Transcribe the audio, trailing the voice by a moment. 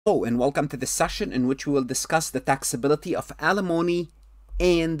Hello and welcome to this session in which we will discuss the taxability of alimony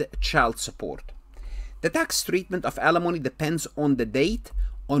and child support. The tax treatment of alimony depends on the date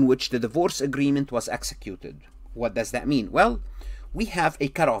on which the divorce agreement was executed. What does that mean? Well, we have a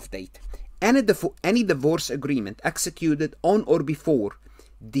cutoff date. Any divorce agreement executed on or before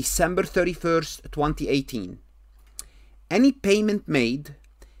December 31st, 2018, any payment made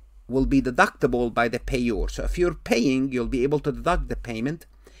will be deductible by the payor. So if you're paying, you'll be able to deduct the payment.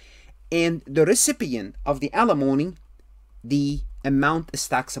 And the recipient of the alimony, the amount is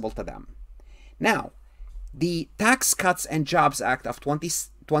taxable to them. Now, the Tax Cuts and Jobs Act of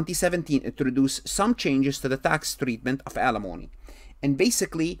 2017 introduced some changes to the tax treatment of alimony. And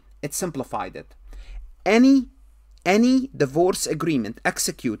basically, it simplified it. Any divorce agreement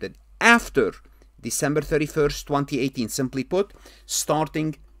executed after December 31st, 2018, simply put,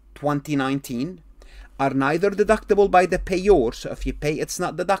 starting 2019, are neither deductible by the payor, so if you pay it's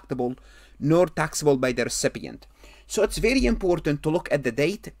not deductible, nor taxable by the recipient. So it's very important to look at the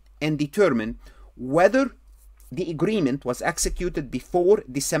date and determine whether the agreement was executed before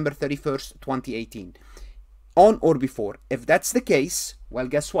December 31st, 2018, on or before. If that's the case, well,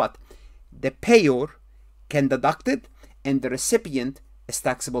 guess what? The payor can deduct it and the recipient is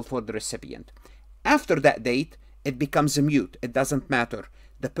taxable for the recipient. After that date, it becomes a moot. It doesn't matter.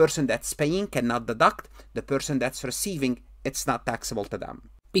 The person that's paying cannot deduct. The person that's receiving, it's not taxable to them.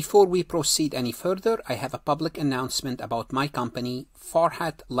 Before we proceed any further, I have a public announcement about my company,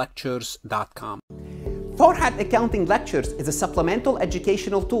 farhatlectures.com. Farhat Accounting Lectures is a supplemental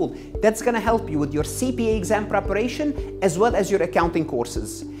educational tool that's going to help you with your CPA exam preparation as well as your accounting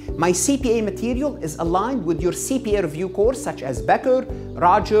courses. My CPA material is aligned with your CPA review course such as Becker,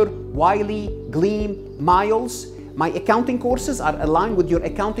 Roger, Wiley, Gleam, Miles. My accounting courses are aligned with your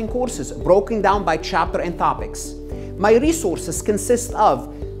accounting courses, broken down by chapter and topics. My resources consist of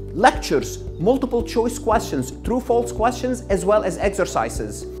lectures, multiple choice questions, true-false questions, as well as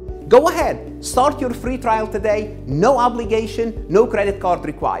exercises. Go ahead, start your free trial today, no obligation, no credit card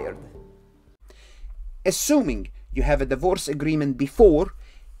required. Assuming you have a divorce agreement before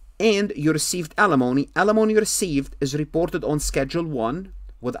and you received alimony, alimony received is reported on Schedule 1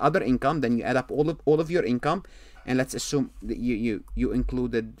 with other income, then you add up all of your income. And let's assume that you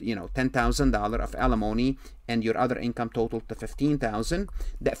included, $10,000 of alimony and your other income totaled to $15,000.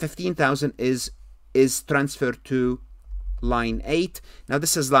 That $15,000 is transferred to line 8. Now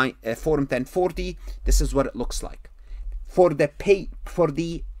this is line form 1040. This is what it looks like. For the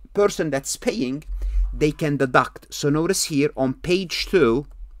person that's paying, they can deduct. So notice here on page 2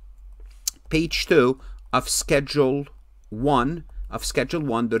 of Schedule 1.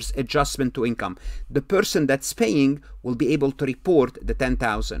 There's adjustment to income. The person that's paying will be able to report the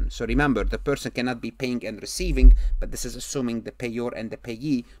 $10,000. So remember, the person cannot be paying and receiving, but this is assuming the payor and the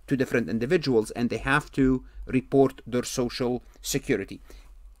payee, two different individuals, and they have to report their Social Security.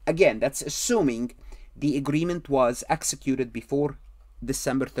 Again, that's assuming the agreement was executed before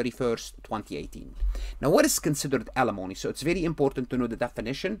December 31st, 2018. Now, what is considered alimony? So it's very important to know the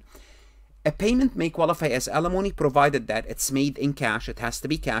definition. A payment may qualify as alimony provided that it's made in cash. It has to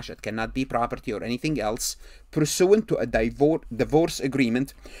be cash. It cannot be property or anything else, pursuant to a divorce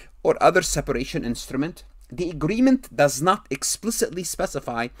agreement or other separation instrument. The agreement does not explicitly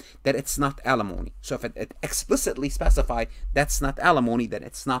specify that it's not alimony. So if it explicitly specifies that's not alimony, then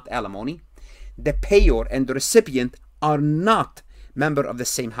it's not alimony. The payor and the recipient are not members of the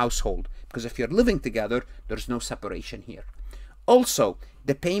same household, because if you're living together, there's no separation here. Also,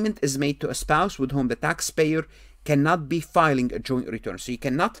 the payment is made to a spouse with whom the taxpayer cannot be filing a joint return. So you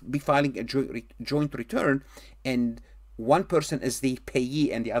cannot be filing a joint return and one person is the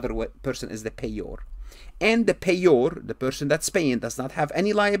payee and the other person is the payor. And the payor, the person that's paying, does not have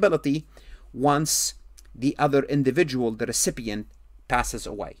any liability once the other individual, the recipient, passes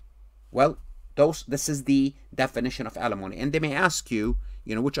away. Well, this is the definition of alimony. And they may ask you,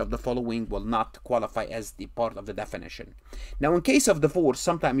 which of the following will not qualify as the part of the definition. Now, in case of divorce,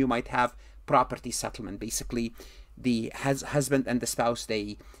 sometimes you might have property settlement. Basically, the husband and the spouse,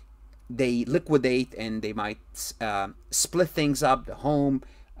 they liquidate and they might split things up, the home,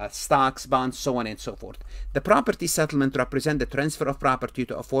 stocks, bonds, so on and so forth. The property settlement represents the transfer of property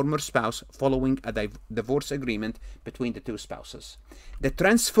to a former spouse following a divorce agreement between the two spouses. The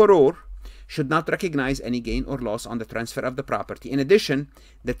transferor should not recognize any gain or loss on the transfer of the property. In addition,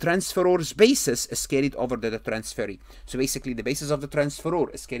 the transferor's basis is carried over to the transferee. So basically, the basis of the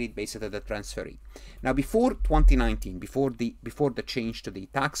transferor is carried basically to the transferee. Now, before 2019, before the change to the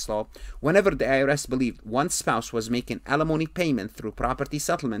tax law, whenever the IRS believed one spouse was making alimony payment through property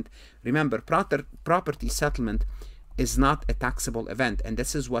settlement, remember, property settlement is not a taxable event, and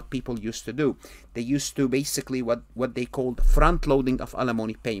this is what people used to do. They used to basically what they called front loading of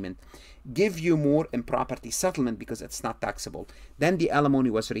alimony payment, give you more in property settlement because it's not taxable. Then the alimony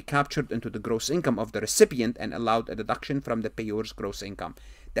was recaptured into the gross income of the recipient and allowed a deduction from the payer's gross income.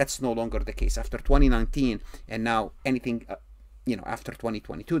 That's no longer the case after 2019, and now anything after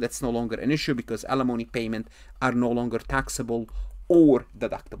 2022, that's no longer an issue because alimony payment are no longer taxable or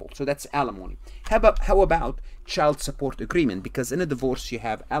deductible. So that's alimony. How about child support agreement? Because in a divorce you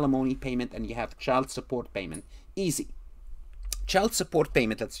have alimony payment and you have child support payment. Easy. Child support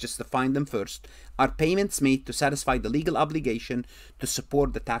payment, let's just define them first, are payments made to satisfy the legal obligation to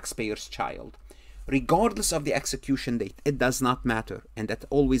support the taxpayer's child. Regardless of the execution date, it does not matter, and that's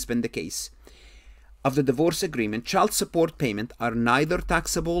always been the case. Of the divorce agreement, child support payment are neither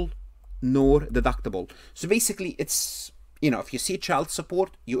taxable nor deductible. So basically it's, if you see child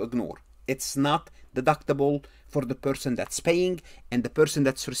support, you ignore. It's not deductible for the person that's paying, and the person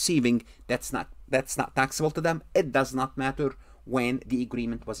that's receiving, that's not taxable to them. It does not matter when the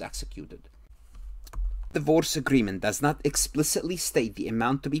agreement was executed. Divorce agreement does not explicitly state the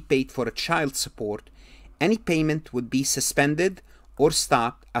amount to be paid for a child support. Any payment would be suspended or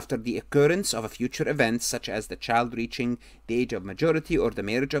stopped after the occurrence of a future event, such as the child reaching the age of majority or the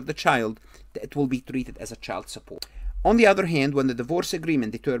marriage of the child. It will be treated as a child support. On the other hand, when the divorce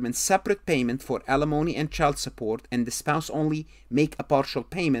agreement determines separate payment for alimony and child support, and the spouse only make a partial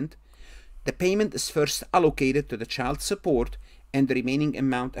payment, the payment is first allocated to the child support, and the remaining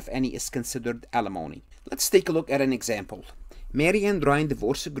amount, if any, is considered alimony. Let's take a look at an example. Mary and Ryan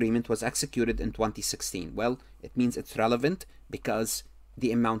divorce agreement was executed in 2016. Well, it means it's relevant because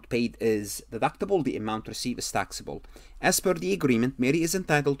the amount paid is deductible, the amount received is taxable. As per the agreement, Mary is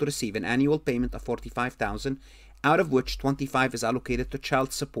entitled to receive an annual payment of $45,000, out of which $25,000 is allocated to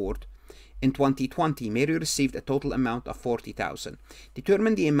child support. In 2020, Mary received a total amount of $40,000.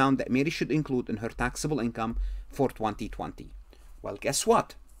 Determine the amount that Mary should include in her taxable income for 2020. Well, guess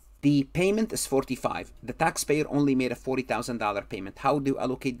what? The payment is $45,000. The taxpayer only made a $40,000 payment. How do you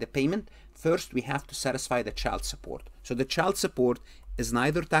allocate the payment? First, we have to satisfy the child support. So the child support is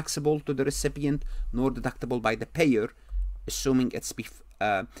neither taxable to the recipient nor deductible by the payer, assuming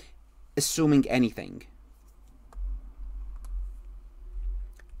anything.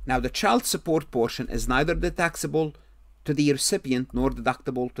 Now, the child support portion is neither taxable to the recipient nor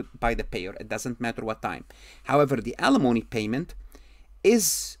deductible by the payer. It doesn't matter what time. However, the alimony payment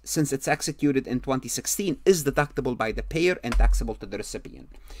is, since it's executed in 2016, is deductible by the payer and taxable to the recipient.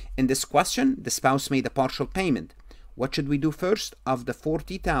 In this question, the spouse made a partial payment. What should we do first? Of the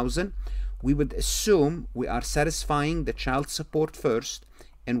 $40,000, we would assume we are satisfying the child support first,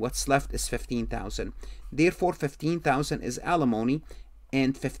 and what's left is $15,000. Therefore, $15,000 is alimony,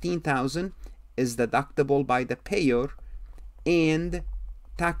 and $15,000 is deductible by the payer and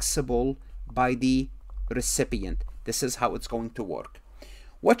taxable by the recipient. This is how it's going to work.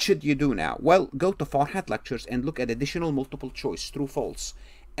 What should you do now? Well, go to Farhat Lectures and look at additional multiple choice, true, false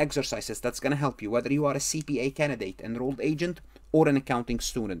exercises. That's going to help you, whether you are a CPA candidate, enrolled agent, or an accounting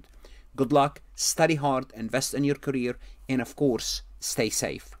student. Good luck, study hard, invest in your career, and of course, stay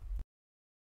safe.